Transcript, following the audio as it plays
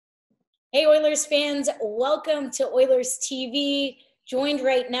Hey Oilers fans, welcome to Oilers TV, joined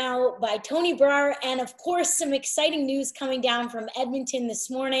right now by Tony Brar, and of course some exciting news coming down from Edmonton this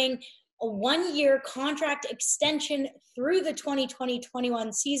morning, a one-year contract extension through the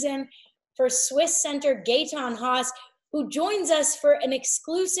 2020-21 season for Swiss center Gaetan Haas, who joins us for an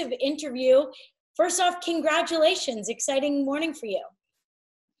exclusive interview. First off, congratulations, exciting morning for you.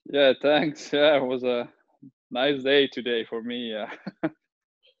 Yeah, thanks. Yeah, it was a nice day today for me. Yeah.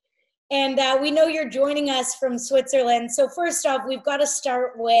 And we know you're joining us from Switzerland. So first off, we've got to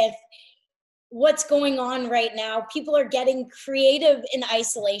start with what's going on right now. People are getting creative in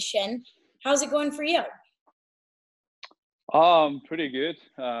isolation. How's it going for you? Pretty good.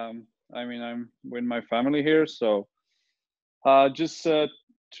 I'm with my family here, so just how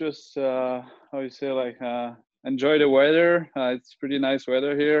you say, enjoy the weather. It's pretty nice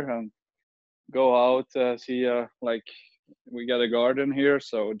weather here, and go out, see, like, we got a garden here,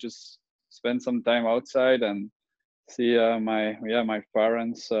 so just spend some time outside and see my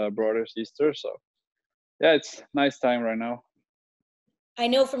parents, brother, sister. So yeah, it's nice time right now. I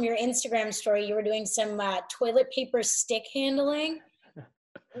know from your Instagram story you were doing some toilet paper stick handling.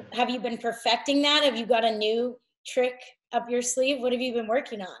 Have you been perfecting that? Have you got a new trick up your sleeve? What have you been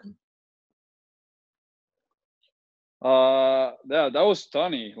working on? Yeah, that was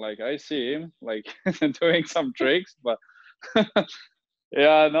Tony. Like, I see him like doing some tricks, but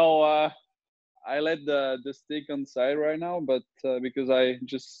yeah, no, I let the stick on side right now, but because I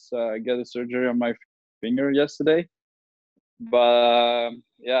just get a surgery on my finger yesterday. But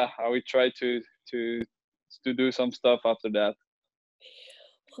yeah, I will try to do some stuff after that.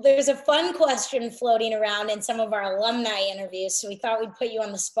 Well, there's a fun question floating around in some of our alumni interviews, so we thought we'd put you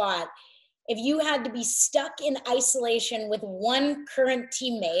on the spot. If you had to be stuck in isolation with one current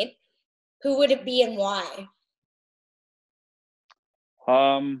teammate, who would it be and why?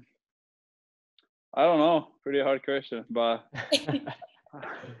 I don't know. Pretty hard question, but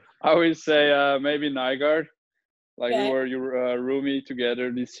I would say maybe Nygaard. Like, we Okay. were roomie together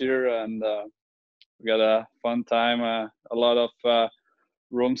this year, and we got a fun time. A lot of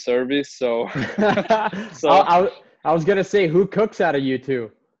room service. So so I was gonna say, who cooks out of you two?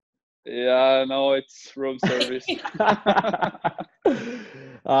 yeah, no, it's room service.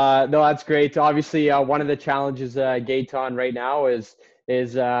 No, that's great. Obviously, one of the challenges Gaetan right now is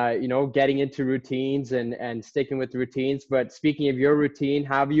getting into routines and sticking with routines. But speaking of your routine,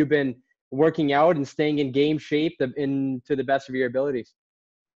 how have you been working out and staying in game shape to the best of your abilities?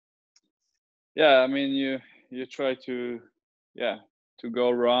 Yeah, I mean, you try to, yeah, to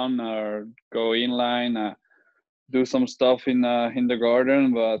go run or go inline, do some stuff in the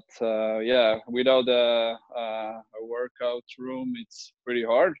garden, but yeah, without a workout room, it's pretty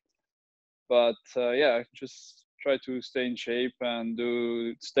hard. But yeah, just try to stay in shape and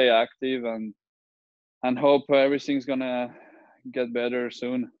stay active, and hope everything's gonna get better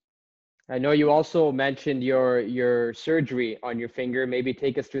soon. I know you also mentioned your surgery on your finger. Maybe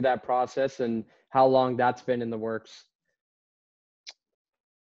take us through that process and how long that's been in the works.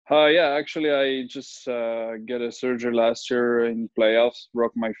 Yeah, actually, I just get a surgery last year in playoffs,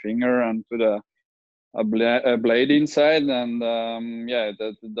 broke my finger and put a blade inside, and yeah,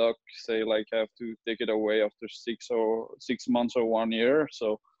 the doc say, like, I have to take it away after 6 months or 1 year.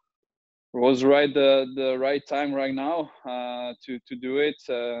 So it was the right time right now to do it,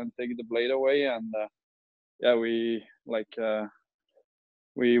 take the blade away, and yeah, we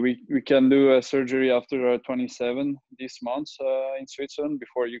can do a surgery after 27 this month in Switzerland.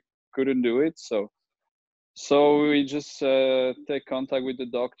 Before, you couldn't do it, so we just take contact with the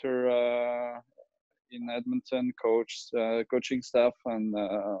doctor in Edmonton, coaching staff, and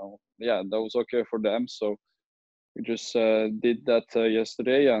yeah, that was okay for them. So we just did that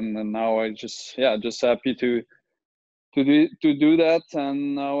yesterday, and now I just happy to do that,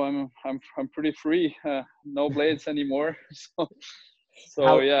 and now I'm pretty free. No blades anymore. So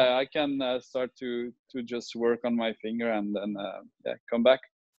How yeah, I can start to just work on my finger, and then yeah, come back.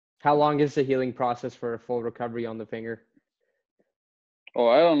 how long is the healing process for a full recovery on the finger? Oh,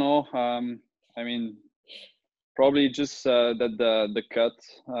 I don't know. I mean, probably just that the cut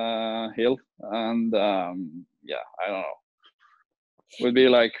heal, and yeah, I don't know. Would be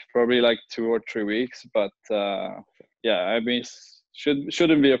like probably like 2 or 3 weeks, but yeah, I mean,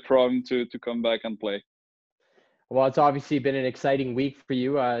 shouldn't be a problem to come back and play. Well, it's obviously been an exciting week for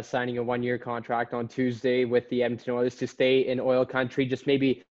you, signing a one-year contract on Tuesday with the Edmonton Oilers to stay in oil country. Just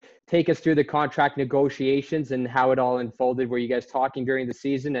maybe take us through the contract negotiations and how it all unfolded. Were you guys talking during the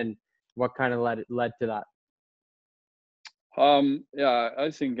season, and what kind of led to that? Yeah, I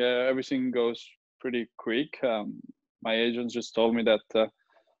think everything goes pretty quick. My agent just told me that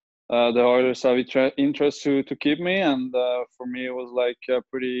the Oilers have interest to keep me, and for me it was like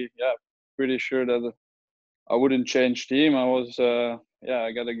pretty sure that I wouldn't change team. I was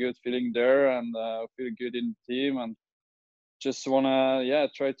I got a good feeling there, and feel good in the team, and just wanna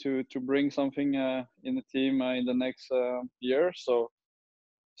try to bring something in the team in the next year. So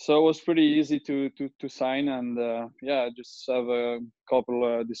it was pretty easy to sign, and just have a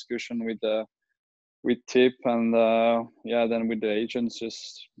couple discussion with Tip, and then with the agents,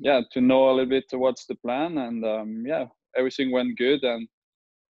 just to know a little bit what's the plan, and everything went good and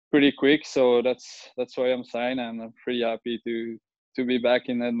pretty quick. So that's why I'm signed, and I'm pretty happy to be back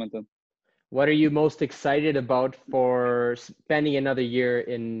in Edmonton. What are you most excited about for spending another year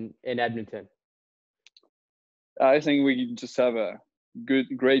in Edmonton? I think we just have a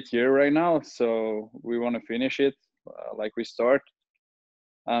great year right now, so we want to finish it like we start.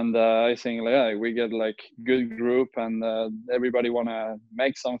 And I think we get like good group, and everybody want to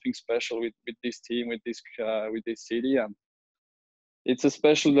make something special with this team, with this city, and it's a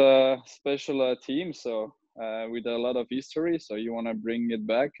special team. So with a lot of history, so you want to bring it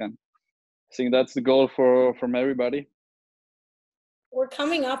back, and I think that's the goal from everybody. We're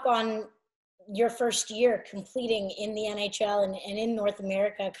coming up on your first year completing in the NHL and in North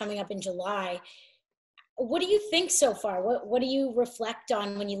America, coming up in July. What do you think so far? What do you reflect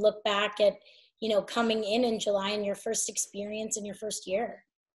on when you look back at, coming in July and your first experience in your first year?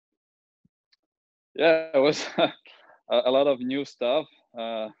 Yeah, it was a lot of new stuff.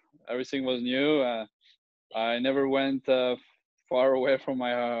 Everything was new. I never went far away from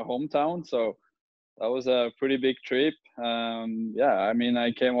my hometown, so that was a pretty big trip. I mean,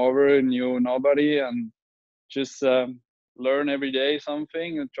 I came over, knew nobody, and just learn every day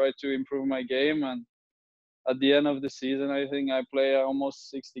something and try to improve my game. And at the end of the season, I think I play almost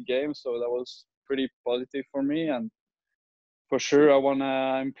 60 games, so that was pretty positive for me. And for sure, I want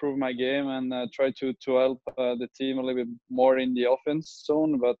to improve my game and try to help the team a little bit more in the offense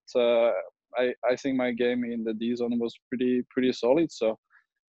zone. But I think my game in the D zone was pretty solid. So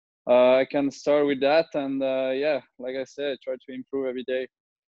I can start with that, and like I said, try to improve every day.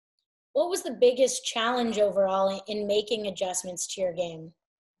 What was the biggest challenge overall in making adjustments to your game?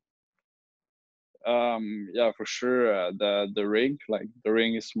 For sure, the ring. Like the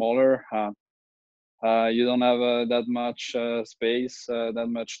ring is smaller. You don't have that much space, that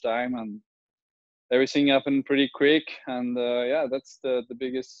much time, and everything happened pretty quick. And that's the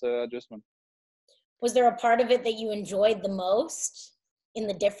biggest adjustment. Was there a part of it that you enjoyed the most in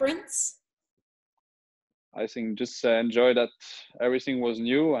the difference? I think just enjoy that everything was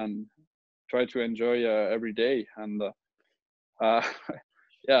new, and try to enjoy every day. And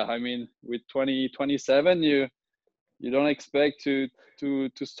I mean, with 2027, you don't expect to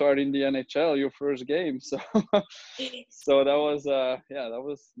start in the NHL your first game. So so that was that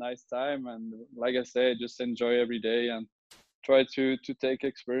was nice time. And like I said, just enjoy every day and try to take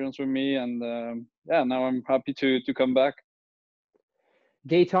experience with me. And now I'm happy to come back.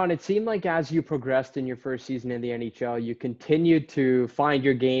 Gaetan, it seemed like as you progressed in your first season in the NHL, you continued to find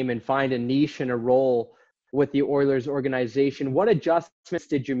your game and find a niche and a role with the Oilers organization. What adjustments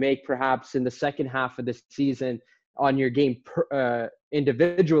did you make perhaps in the second half of the season on your game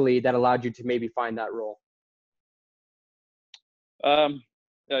individually that allowed you to maybe find that role?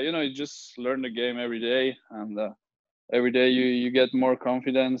 You just learn the game every day, and every day you get more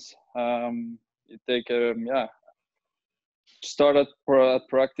confidence. You take start at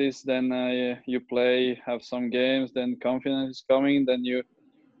practice, then you play, have some games, then confidence is coming, then you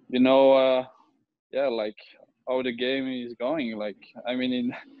know like how the game is going. Like I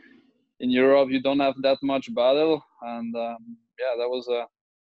mean, in Europe you don't have that much battle, and that was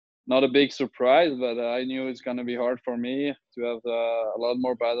not a big surprise, but I knew it's gonna be hard for me to have a lot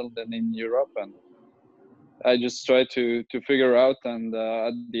more battle than in Europe, and I just try to figure out, and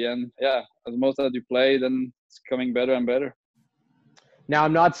at the end, as most that you play, then it's coming better and better. Now,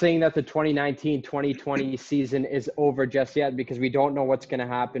 I'm not saying that the 2019-2020 season is over just yet, because we don't know what's going to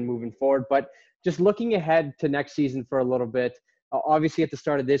happen moving forward. But just looking ahead to next season for a little bit, obviously at the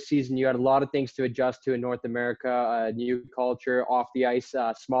start of this season, you had a lot of things to adjust to in North America, new culture off the ice,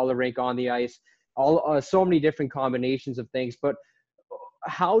 smaller rink on the ice, so many different combinations of things. But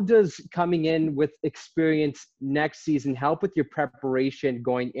how does coming in with experience next season help with your preparation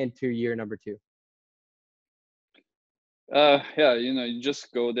going into year number 2? You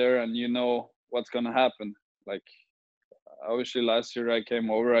just go there and you know what's gonna happen. Like obviously last year I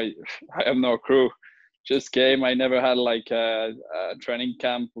came over, I have no clue. Just came. I never had like a training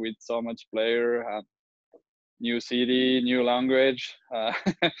camp with so much player. New city, new language.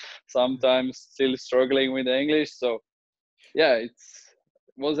 Sometimes still struggling with English. So it's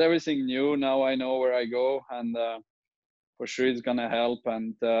was everything new. Now I know where I go, and for sure it's gonna help.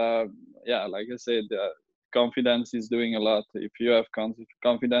 And yeah, like I said, confidence is doing a lot. If you have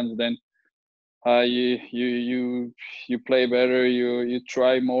confidence, then you play better, you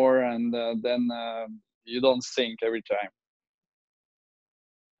try more, and then you don't sink every time.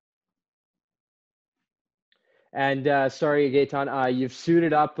 And sorry, Gaetan, you've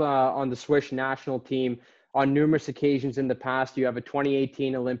suited up on the Swiss national team on numerous occasions in the past. You have a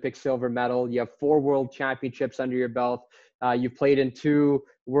 2018 Olympic silver medal. You have 4 world championships under your belt. You've played in 2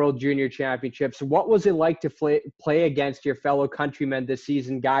 world junior championships. What was it like to play against your fellow countrymen this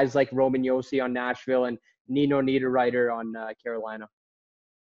season, guys like Roman Josi on Nashville and Nino Niederreiter on Carolina?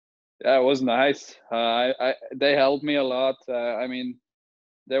 Yeah, it was nice. They helped me a lot. I mean,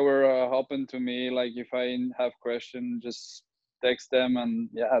 they were helping to me. Like if I have question, just text them, and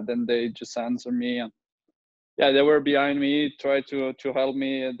yeah, then they just answer me. And yeah, they were behind me, try to help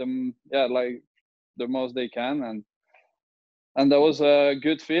me them. Yeah, like the most they can, and that was a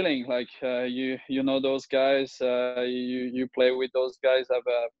good feeling. Like you know those guys, you play with those guys, have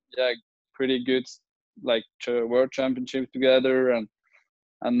a pretty good like world championship together, and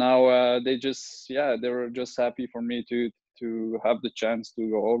now they were just happy for me to have the chance to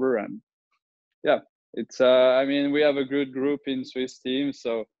go over. And yeah, it's I mean, we have a good group in Swiss team,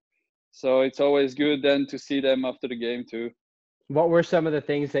 so it's always good then to see them after the game too. What were some of the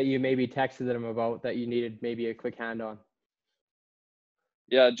things that you maybe texted them about that you needed maybe a quick hand on?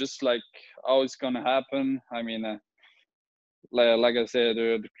 Yeah, just like how it's gonna happen. I mean, like I said,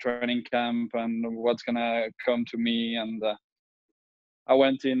 the training camp and what's gonna come to me. And I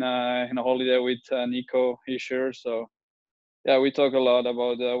went in a holiday with Nico Hischer, so yeah, we talk a lot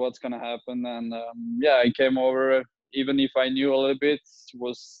about what's gonna happen. And yeah, I came over, even if I knew a little bit,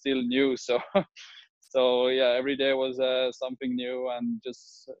 was still new. So so yeah, every day was something new, and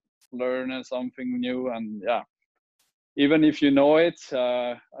just learn something new. And yeah, even if you know it,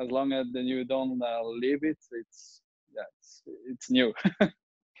 as long as you don't live it, it's new.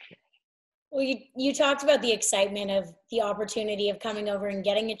 Well, you talked about the excitement of the opportunity of coming over and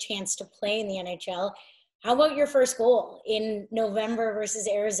getting a chance to play in the NHL. How about your first goal in November versus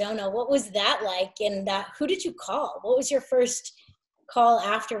Arizona? What was that like? And who did you call? What was your first call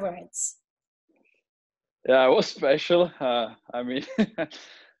afterwards? Yeah, it was special. I mean,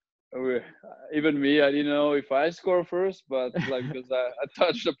 even me, I didn't know if I score first, but like because I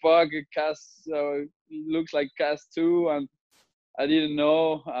touched the puck, it looks like cast 2, and I didn't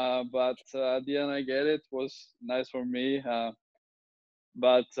know. But at the end, I get it. It was nice for me.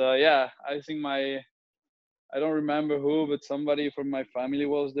 But yeah, I think I don't remember who, but somebody from my family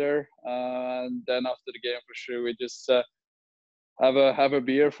was there. And then after the game, for sure, we just have a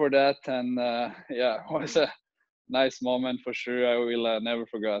beer for that. And yeah, it was a nice moment for sure. I will never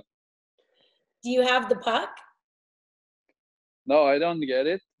forget. Do you have the puck? No, I don't get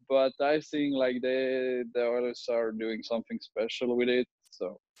it, but I think like the others are doing something special with it.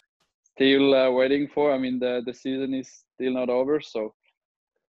 So still waiting for. I mean, the season is still not over, so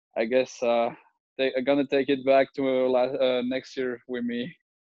I guess they're gonna take it back to next year with me.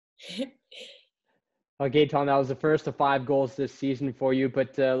 Okay, Tom, that was the first of 5 goals this season for you.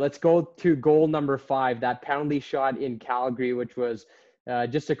 But let's go to goal number 5, that penalty shot in Calgary, which was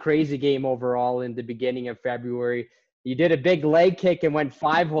just a crazy game overall in the beginning of February. You did a big leg kick and went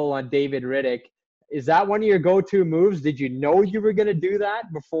 5-hole on David Riddick. Is that one of your go-to moves? Did you know you were going to do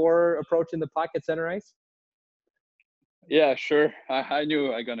that before approaching the puck at center ice? Yeah, sure. I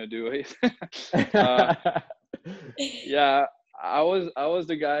knew I gonna do it. Yeah, I was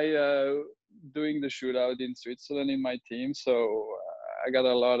the guy doing the shootout in Switzerland in my team, so I got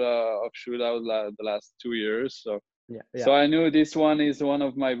a lot of shootout the last 2 years. So Yeah. so I knew this one is one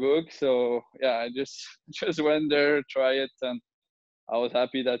of my books. So yeah, I just just went there, try it, and I was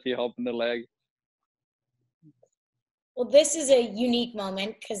happy that he helped in the leg. Well, this is a unique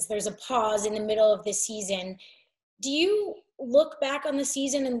moment because there's a pause in the middle of the season. Do you look back on the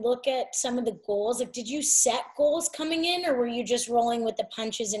season and look at some of the goals? Like, did you set goals coming in, or were you just rolling with the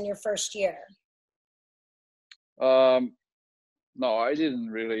punches in your first year? No, I didn't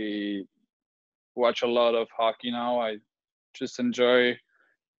really watch a lot of hockey now. I just enjoy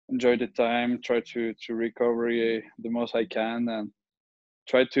the time, try to recover the most I can, and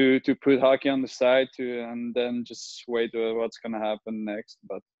try to put hockey on the side and then just wait what's gonna happen next.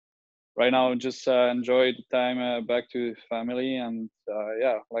 But right now, just enjoy the time back to family, and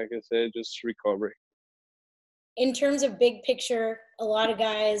yeah, like I said, just recovery. In terms of big picture, a lot of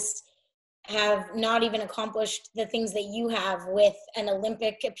guys have not even accomplished the things that you have with an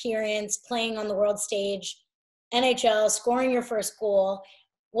Olympic appearance, playing on the world stage, NHL, scoring your first goal.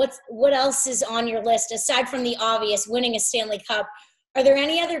 what else is on your list aside from the obvious, winning a Stanley Cup? Are there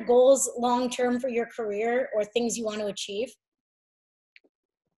any other goals long term for your career or things you want to achieve?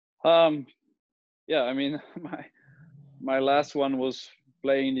 Yeah, I mean, my last one was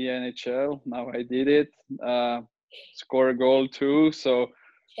playing the NHL. Now I did it. Score a goal too. So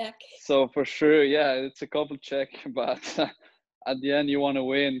Check. So for sure, yeah, it's a couple check, but at the end you want to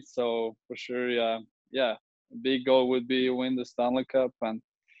win. So for sure, yeah, a big goal would be win the Stanley Cup and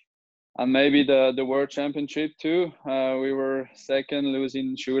maybe the World Championship too. We were second,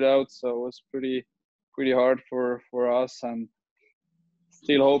 losing shootout, so it was pretty hard for us, and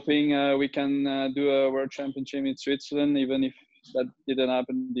still hoping we can do a World Championship in Switzerland, even if that didn't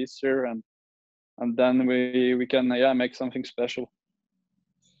happen this year, and then we can make something special.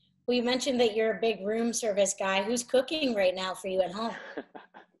 Well, you mentioned that you're a big room service guy. Who's cooking right now for you at home?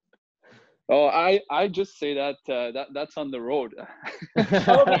 Oh, I just say that's on the road.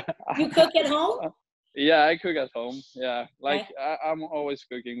 Okay. You cook at home? Yeah, I cook at home. Yeah, like Okay. I'm always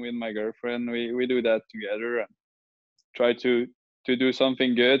cooking with my girlfriend. We do that together and try to do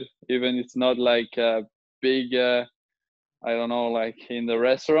something good, even it's not like big. I don't know, like in the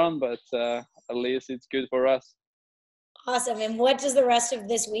restaurant, but at least it's good for us. Awesome. And what does the rest of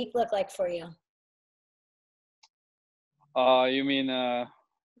this week look like for you? You mean What are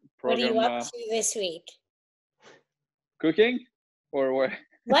program you up to this week? cooking or what?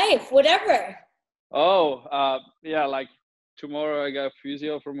 Life, whatever. Oh, yeah, like tomorrow I got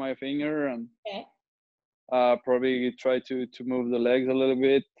physio for my finger and Okay. probably try to move the legs a little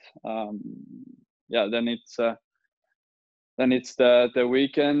bit. Yeah, then it's the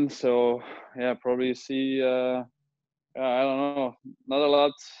weekend, so yeah, probably see. I don't know, not a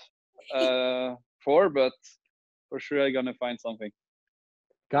lot but for sure I'm gonna find something.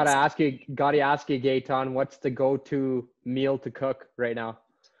 Gotta ask you, Gaetan, what's the go-to meal to cook right now?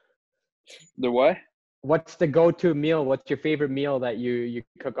 The what? What's the go-to meal? What's your favorite meal that you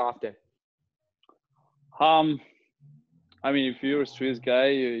cook often? I mean, if you're a Swiss guy,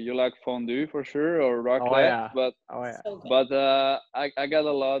 you like fondue for sure or raclette. Oh yeah. But So but I got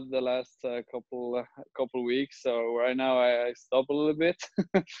a lot the last couple weeks, so right now I stop a little bit.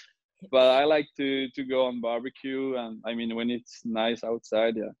 But I like to go on barbecue, and I mean when it's nice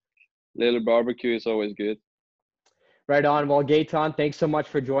outside, yeah, little barbecue is always good. Right on. Well, Gaetan, thanks so much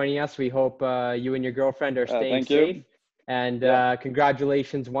for joining us. We hope you and your girlfriend are staying thank you. safe. And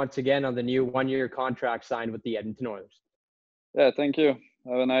congratulations once again on the new one-year contract signed with the Edmonton Oilers. Yeah, thank you.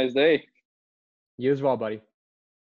 Have a nice day. You as well, buddy.